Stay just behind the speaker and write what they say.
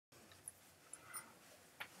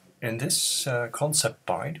In this concept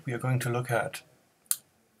bite, we are going to look at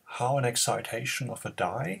how an excitation of a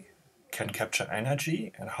dye can capture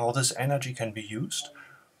energy and how this energy can be used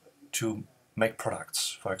to make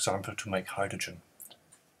products, for example, to make hydrogen.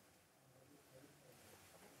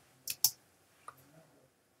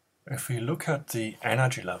 If we look at the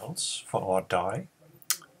energy levels for our dye,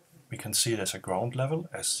 we can see there's a ground level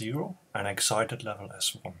S0 and excited level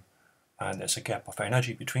S1. And there's a gap of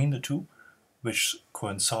energy between the two, which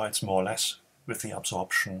coincides more or less with the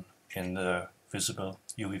absorption in the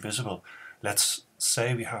UV visible. Let's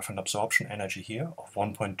say we have an absorption energy here of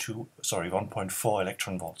 1.4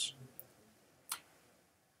 electron volts.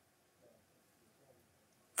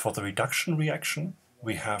 For the reduction reaction,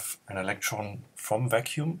 we have an electron from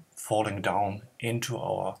vacuum falling down into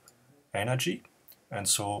our energy. And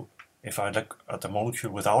so if I look at the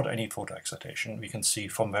molecule without any photoexcitation, we can see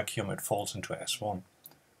from vacuum it falls into S1.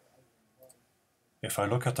 If I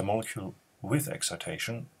look at the molecule with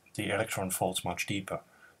excitation, the electron falls much deeper.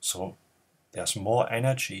 So there's more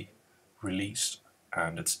energy released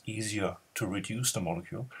and it's easier to reduce the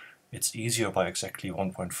molecule. It's easier by exactly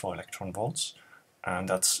 1.4 electron volts. And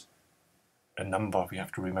that's a number we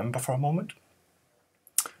have to remember for a moment.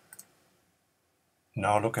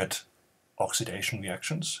 Now look at oxidation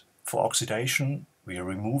reactions. For oxidation, we are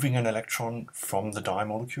removing an electron from the dye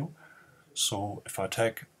molecule. So if I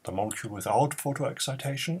take the molecule without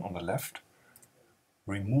photoexcitation on the left,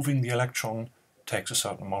 removing the electron takes a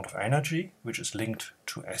certain amount of energy, which is linked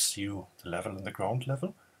to SU, the level and the ground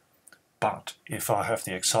level. But if I have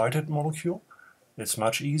the excited molecule, it's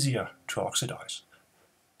much easier to oxidize.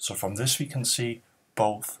 So from this we can see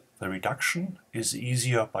both the reduction is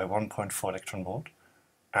easier by 1.4 electron volt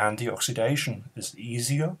and the oxidation is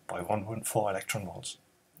easier by 1.4 electron volts.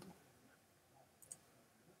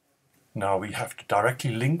 Now we have to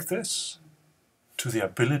directly link this to the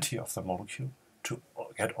ability of the molecule to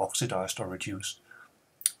get oxidized or reduced.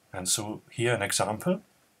 And so here an example,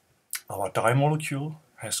 our dye molecule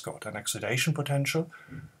has got an oxidation potential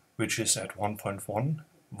which is at 1.1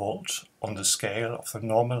 volts on the scale of the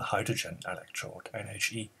normal hydrogen electrode,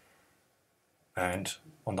 NHE. And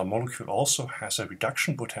on the molecule also has a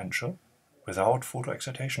reduction potential without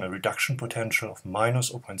photoexcitation, a reduction potential of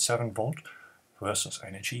minus 0.7 volt versus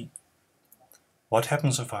NHE. What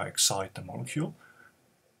happens if I excite the molecule?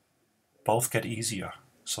 Both get easier.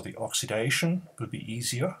 So the oxidation will be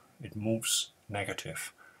easier, it moves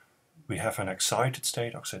negative. We have an excited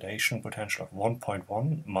state oxidation potential of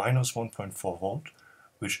 1.1 minus 1.4 volt,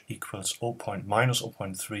 which equals minus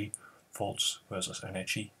 0.3 volts versus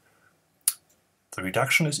NHE. The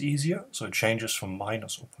reduction is easier, so it changes from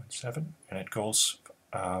minus 0.7 and it goes,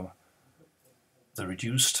 the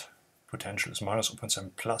reduced potential is minus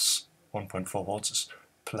 0.7 plus 1.4 volts is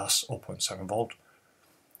plus 0.7 volt.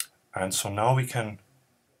 And so now we can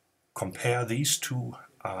compare these two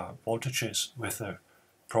voltages with the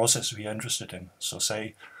process we are interested in. So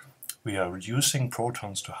say we are reducing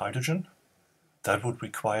protons to hydrogen, that would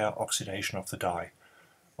require oxidation of the dye.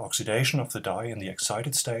 Oxidation of the dye in the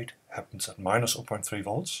excited state happens at minus 0.3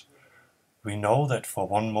 volts. We know that for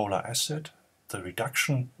 1 molar acid, the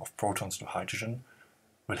reduction of protons to hydrogen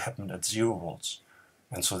will happen at 0 volts.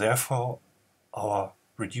 And so therefore our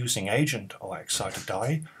reducing agent, our excited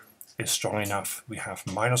dye, is strong enough. We have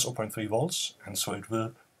minus 0.3 volts and so it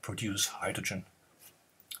will produce hydrogen.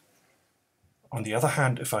 On the other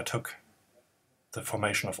hand, if I took the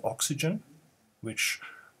formation of oxygen, which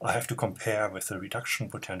I have to compare with the reduction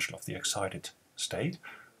potential of the excited state,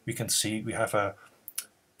 we can see we have a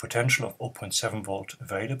potential of 0.7 volt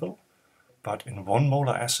available, but in 1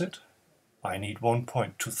 molar acid I need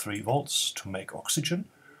 1.23 volts to make oxygen,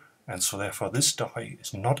 and so therefore this dye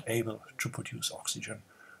is not able to produce oxygen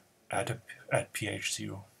at pH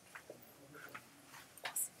 0.